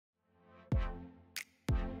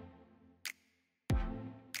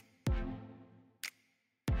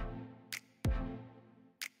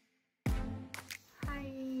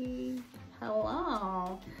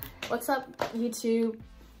What's up, YouTube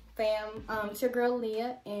fam? It's your girl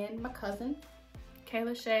Leah and my cousin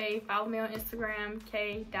Kayla Shay. Follow me on Instagram,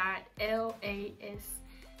 k.laschae.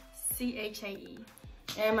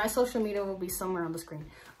 and my social media will be somewhere on the screen.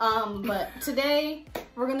 But today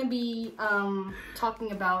we're gonna be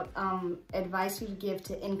talking about advice we give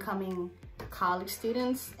to incoming college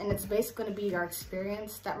students, and it's basically gonna be our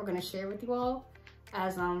experience that we're gonna share with you all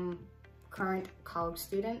as current college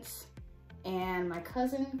students. And my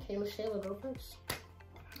cousin Kayla Shay will go first.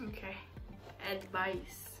 Okay,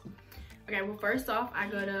 advice. Okay, well, first off, I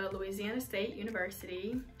go to Louisiana State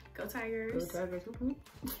University. Go Tigers. Go Tigers.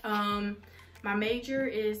 My major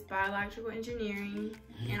is biological engineering,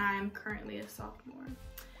 and I am currently a sophomore.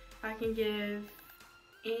 If I can give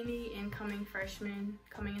any incoming freshman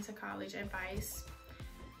coming into college advice,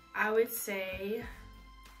 I would say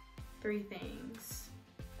 3 things.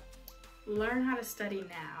 Learn how to study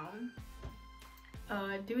now.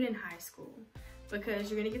 Do it in high school, because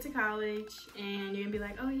you're gonna get to college and you're gonna be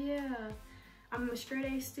like, oh yeah, I'm a straight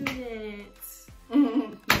A student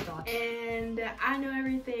and I know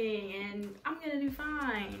everything and I'm gonna do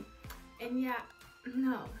fine. And yeah,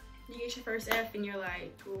 no, you get your first F and you're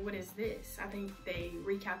like, well, what is this? I think they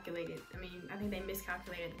recalculated. I think they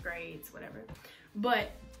miscalculated the grades, whatever.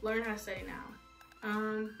 But learn how to study now.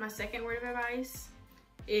 My second word of advice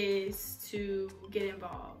is to get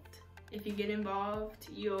involved. If you get involved,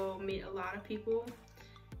 you'll meet a lot of people.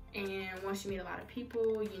 And once you meet a lot of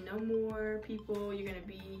people, you know more people, you're gonna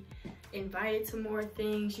be invited to more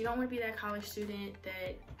things. You don't wanna be that college student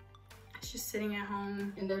that is just sitting at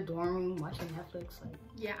home in their dorm room watching Netflix. Like,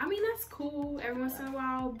 yeah, I mean, that's cool every once in a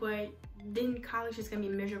while, but then college is gonna be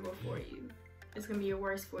miserable for you. It's gonna be your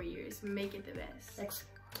worst 4 years. Make it the best.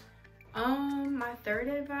 Excellent. My third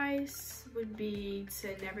advice would be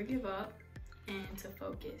to never give up and to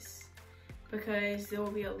focus, because there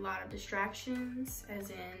will be a lot of distractions, as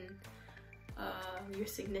in your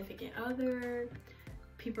significant other.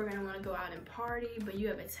 People are gonna wanna go out and party, but you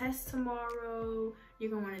have a test tomorrow.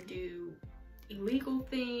 You're gonna wanna do illegal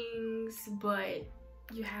things, but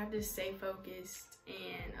you have to stay focused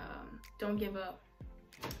and don't give up,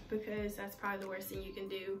 because that's probably the worst thing you can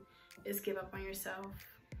do, is give up on yourself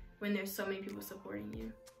when there's so many people supporting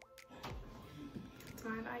you. That's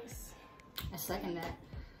my advice. I second that.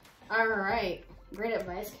 All right, great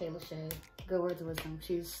advice, Kayla Shay. Good words of wisdom.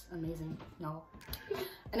 She's amazing. No,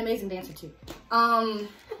 an amazing dancer too. Hi,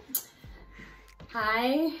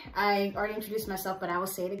 I already introduced myself, but I will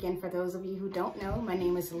say it again for those of you who don't know. My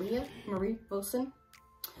name is Leah Marie Wilson,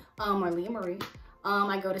 or Leah Marie.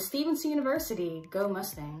 I go to Stevenson University. Go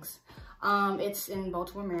Mustangs. It's in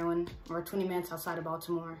Baltimore, Maryland, or 20 minutes outside of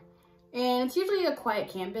Baltimore, and it's usually a quiet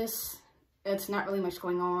campus. It's not really much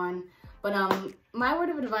going on. But my word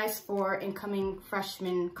of advice for incoming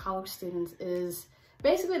freshman college students is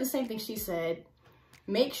basically the same thing she said.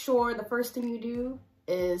 Make sure the first thing you do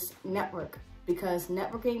is network, because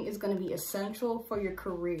networking is going to be essential for your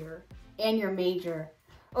career and your major.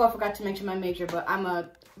 Oh, I forgot to mention my major, but I'm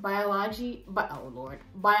a biology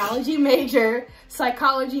major,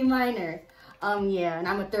 psychology minor. Yeah, and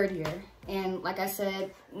I'm a 3rd year. And like I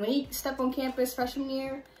said, when you step on campus freshman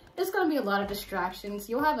year, there's gonna be a lot of distractions.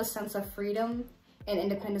 You'll have a sense of freedom and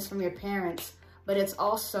independence from your parents, but it's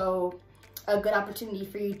also a good opportunity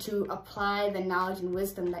for you to apply the knowledge and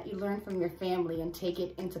wisdom that you learn from your family and take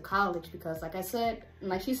it into college, because like I said, and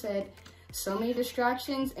like she said, so many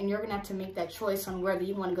distractions, and you're gonna have to make that choice on whether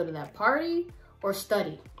you wanna go to that party or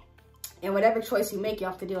study. And whatever choice you make, you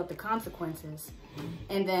have to deal with the consequences.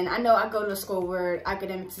 And then I know I go to a school where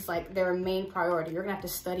academics is like their main priority. You're gonna have to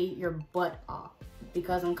study your butt off,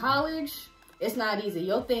 because in college, it's not easy.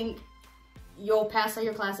 You'll think you'll pass all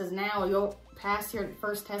your classes now, or you'll pass your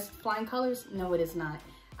first test flying colors. No, it is not.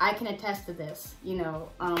 I can attest to this. You know,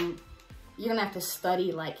 you're gonna have to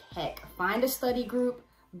study like heck. Find a study group,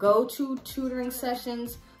 go to tutoring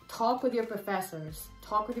sessions, talk with your professors.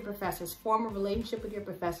 Form a relationship with your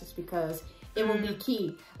professors, because it will be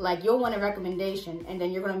key. Like, you'll want a recommendation, and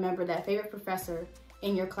then you're gonna remember that favorite professor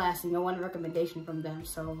in your class, and you'll want a recommendation from them.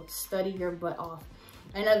 So study your butt off.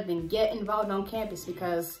 Another thing, get involved on campus,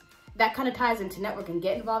 because that kind of ties into networking.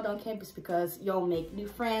 Get involved on campus, because you'll make new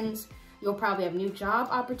friends. You'll probably have new job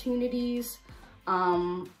opportunities.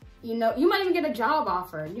 You know, you might even get a job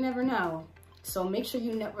offer. You never know. So make sure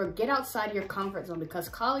you network. Get outside your comfort zone, because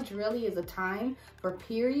college really is a time for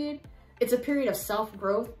it's a period of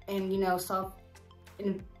self-growth and, you know,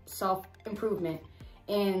 self-improvement.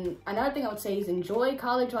 And another thing I would say is enjoy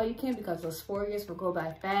college while you can, because those 4 years will go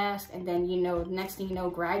by fast. And then, you know, next thing you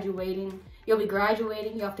know, you'll be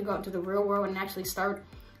graduating. You have to go out into the real world and actually start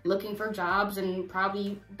looking for jobs and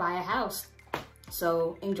probably buy a house.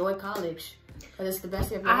 So enjoy college, because it's the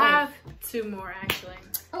best of your life. I have 2 more actually.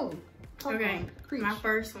 Oh, okay. My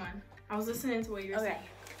first one. I was listening to what you were saying.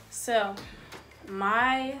 So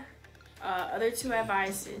my other 2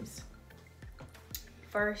 advices.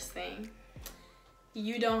 First thing,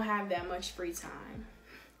 you don't have that much free time.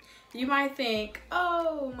 You might think,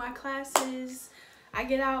 oh, my classes, I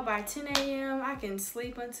get out by 10 a.m. I can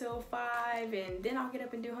sleep until 5 and then I'll get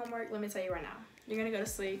up and do homework. Let me tell you right now, you're gonna go to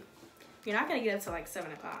sleep. You're not gonna get up till like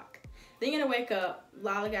 7 o'clock. Then you're gonna wake up,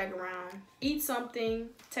 lollygag around, eat something,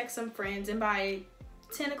 text some friends, and by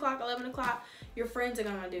 10 o'clock, 11 o'clock, your friends are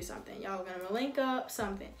gonna do something. Y'all are gonna link up,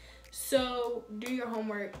 something. So do your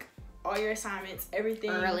homework, all your assignments, everything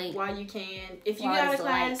early while you can. If you got a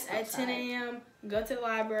class at 10 a.m., go to the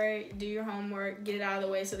library, do your homework, get it out of the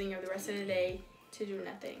way so then you have the rest of the day to do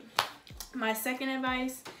nothing. My second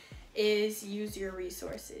advice is use your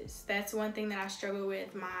resources. That's one thing that I struggled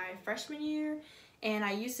with my freshman year, and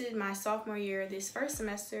I used it my sophomore year this first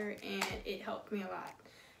semester, and it helped me a lot.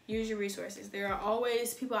 Use your resources. There are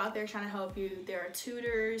always people out there trying to help you. There are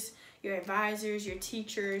tutors, your advisors, your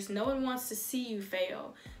teachers. No one wants to see you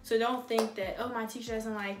fail. So don't think that, oh, my teacher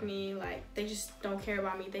doesn't like me, like they just don't care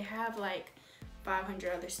about me. They have like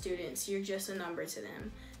 500 other students. You're just a number to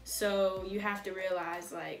them. So you have to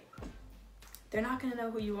realize, like, they're not going to know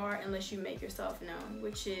who you are unless you make yourself known,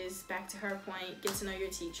 which is back to her point, get to know your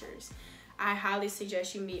teachers. I highly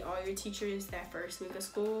suggest you meet all your teachers that first week of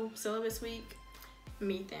school, syllabus week.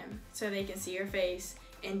 Meet them so they can see your face,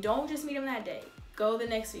 and don't just meet them that day. Go the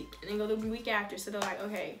next week and then go the week after, so they're like,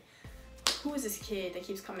 okay, who is this kid that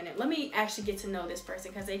keeps coming in? Let me actually get to know this person,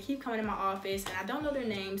 because they keep coming in my office and I don't know their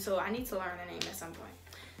name, so I need to learn their name at some point.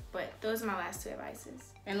 But those are my last 2 advices.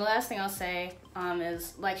 And the last thing I'll say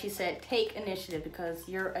is, like she said, take initiative, because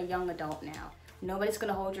you're a young adult now. Nobody's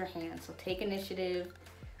gonna hold your hand, so take initiative.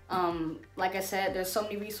 Like I said, there's so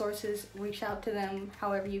many resources. Reach out to them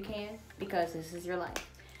however you can, because this is your life.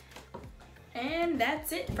 And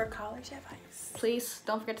that's it for college advice. Please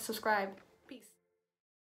don't forget to subscribe.